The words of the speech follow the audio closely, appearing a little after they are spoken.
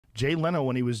Jay Leno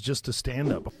when he was just a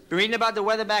stand-up. Been reading about the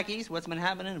weather back east? What's been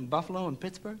happening in Buffalo and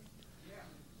Pittsburgh?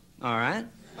 Yeah. All right.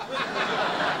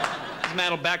 This man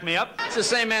will back me up. It's the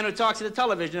same man who talks to the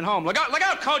television at home. Look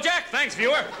out, Kojak! Thanks,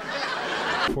 viewer!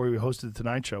 Before he hosted the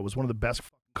Tonight Show, was one of the best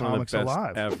comics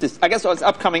alive. I guess it's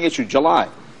upcoming issue, July.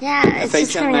 Yeah, it's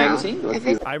just FHM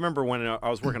magazine. I remember when I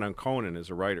was working on Conan as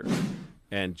a writer,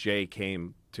 and Jay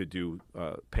came to do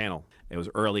a panel. It was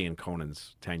early in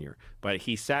Conan's tenure, but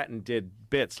he sat and did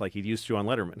bits like he used to on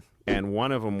Letterman. And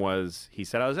one of them was, he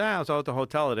said, I was out at the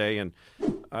hotel today, and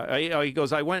he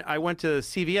goes, I went to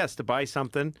CVS to buy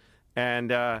something,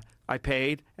 and I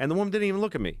paid, and the woman didn't even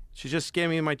look at me. She just gave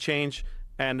me my change,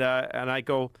 and I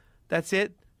go, that's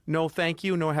it? No, thank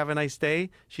you. No, have a nice day.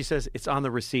 She says, it's on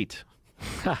the receipt.